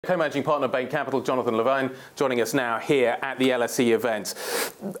Co-managing partner, Bain Capital, Jonathan Lavine, joining us now here at the LSE event.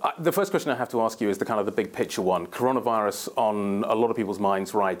 The first question I have to ask you is the big picture one. Coronavirus on a lot of people's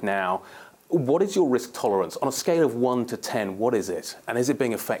minds right now. What is your risk tolerance? On a scale of 1 to 10, what is it? And is it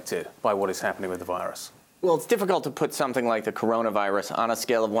being affected by what is happening with the virus? Well, it's difficult to put something like the coronavirus on a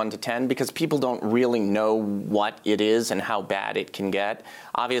scale of 1 to 10 because people don't really know what it is and how bad it can get.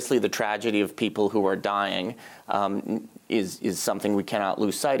 Obviously, the tragedy of people who are dying is something we cannot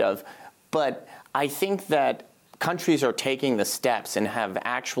lose sight of. But I think that countries are taking the steps and have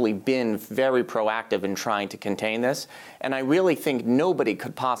actually been very proactive in trying to contain this. And I really think nobody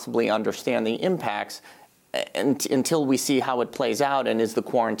could possibly understand the impacts until we see how it plays out, and is the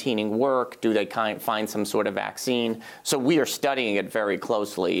quarantining work? Do they find some sort of vaccine? So we are studying it very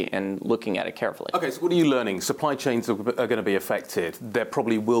closely and looking at it carefully. Okay, so what are you learning? Supply chains are going to be affected. There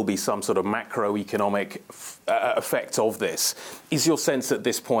probably will be some sort of macroeconomic effect of this. Is your sense at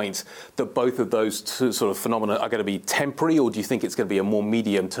this point that both of those two sort of phenomena are going to be temporary, or do you think it's going to be a more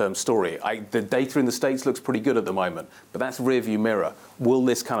medium-term story? The data in the States looks pretty good at the moment, but that's rearview mirror. Will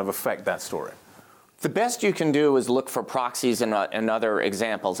this kind of affect that story? The best you can do is look for proxies and other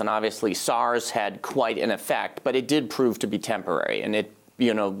examples, and obviously SARS had quite an effect, but it did prove to be temporary, and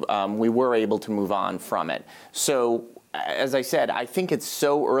we were able to move on from it. So, as I said, I think it's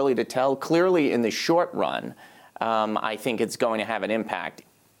so early to tell. Clearly, in the short run, I think it's going to have an impact.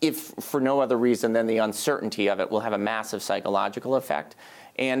 If for no other reason than the uncertainty of it will have a massive psychological effect.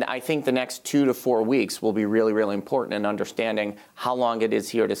 And I think the next 2 to 4 weeks will be really, really important in understanding how long it is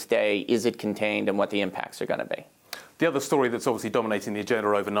here to stay, is it contained, and what the impacts are going to be. The other story that's obviously dominating the agenda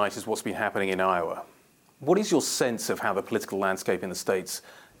overnight is what's been happening in Iowa. What is your sense of how the political landscape in the States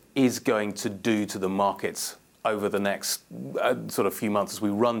is going to do to the markets over the next sort of few months as we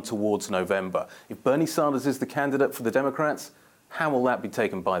run towards November? If Bernie Sanders is the candidate for the Democrats, how will that be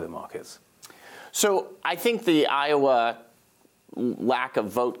taken by the markets? So I think the Iowa lack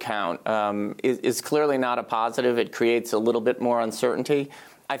of vote count is clearly not a positive. It creates a little bit more uncertainty.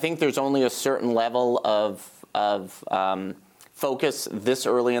 I think there's only a certain level of focus this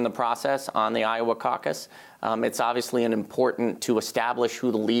early in the process on the Iowa caucus. It's obviously important to establish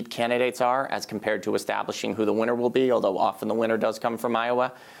who the lead candidates are as compared to establishing who the winner will be, although often the winner does come from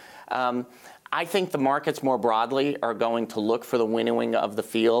Iowa. I think the markets more broadly are going to look for the winnowing of the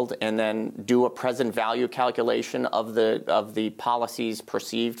field and then do a present value calculation of the policies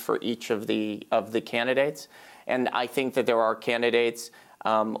perceived for each of the candidates. And I think that there are candidates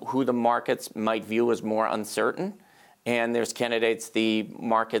who the markets might view as more uncertain, and there's candidates the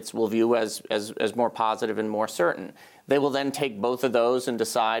markets will view as more positive and more certain. They will then take both of those and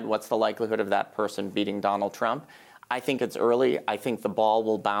decide what's the likelihood of that person beating Donald Trump. I think it's early. I think the ball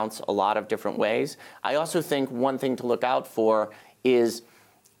will bounce a lot of different ways. I also think one thing to look out for is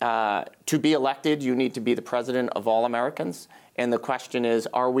to be elected, you need to be the president of all Americans. And the question is,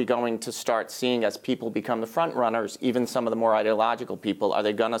 are we going to start seeing, as people become the front runners, even some of the more ideological people, are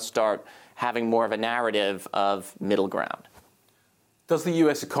they going to start having more of a narrative of middle ground? Does the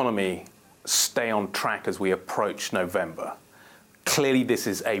U.S. economy stay on track as we approach November? Clearly, this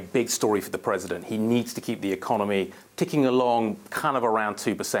is a big story for the president. He needs to keep the economy ticking along kind of around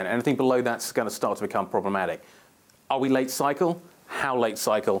 2%. Anything below that's going to start to become problematic. Are we late cycle? How late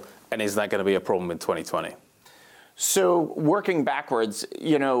cycle? And is that going to be a problem in 2020? So working backwards,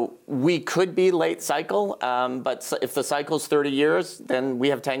 we could be late cycle, but if the cycle's 30 years, then we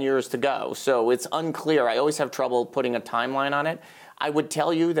have 10 years to go. So it's unclear. I always have trouble putting a timeline on it. I would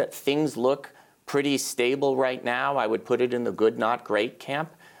tell you that things look pretty stable right now. I would put it in the good, not great camp.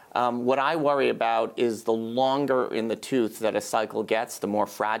 What I worry about is the longer in the tooth that a cycle gets, the more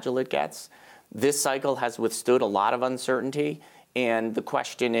fragile it gets. This cycle has withstood a lot of uncertainty, and the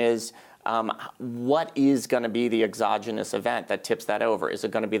question is, what is going to be the exogenous event that tips that over? Is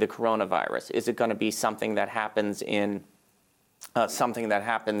it going to be the coronavirus? Is it going to be something that happens in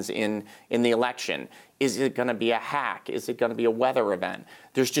the election? Is it going to be a hack? Is it going to be a weather event?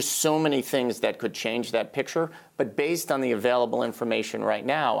 There's just so many things that could change that picture. But based on the available information right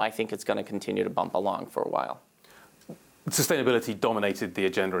now, I think it's going to continue to bump along for a while. Sustainability dominated the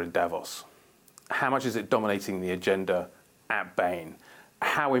agenda in Davos. How much is it dominating the agenda at Bain?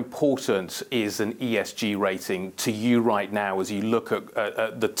 How important is an ESG rating to you right now as you look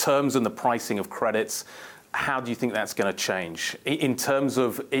at the terms and the pricing of credits? How do you think that's going to change? In terms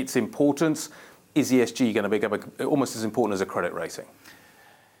of its importance, is ESG going to become almost as important as a credit rating?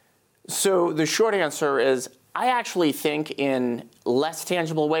 So the short answer is I actually think in less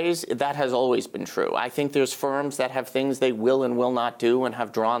tangible ways, that has always been true. I think there's firms that have things they will and will not do and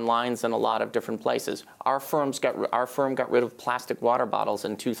have drawn lines in a lot of different places. Our firm got rid of plastic water bottles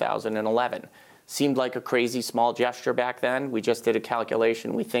in 2011. Seemed like a crazy small gesture back then. We just did a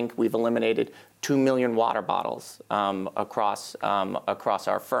calculation. We think we've eliminated 2 million water bottles across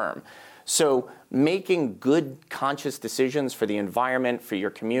our firm. So making good, conscious decisions for the environment, for your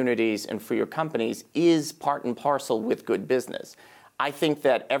communities, and for your companies is part and parcel with good business. I think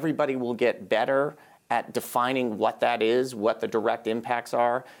that everybody will get better at defining what that is, what the direct impacts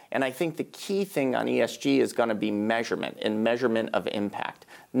are. And I think the key thing on ESG is going to be measurement and measurement of impact.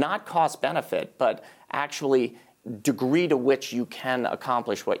 Not cost benefit, but actually degree to which you can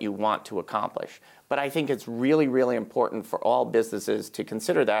accomplish what you want to accomplish. But I think it's really, really important for all businesses to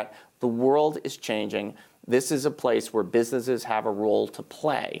consider that the world is changing. This is a place where businesses have a role to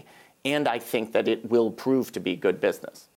play. And I think that it will prove to be good business.